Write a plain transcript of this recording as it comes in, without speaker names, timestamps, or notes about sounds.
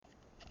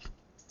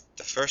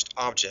first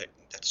object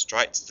that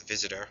strikes the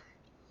visitor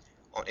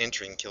on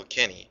entering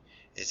Kilkenny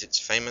is its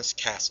famous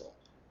castle,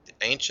 the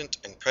ancient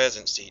and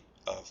present seat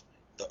of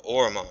the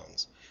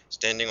Ormonds,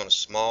 standing on a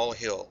small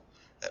hill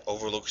that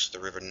overlooks the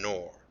river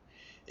Nore.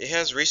 It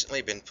has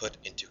recently been put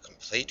into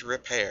complete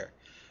repair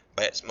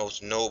by its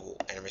most noble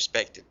and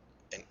respected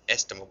and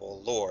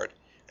estimable lord,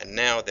 and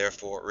now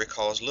therefore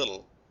recalls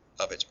little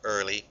of its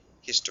early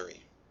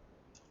history.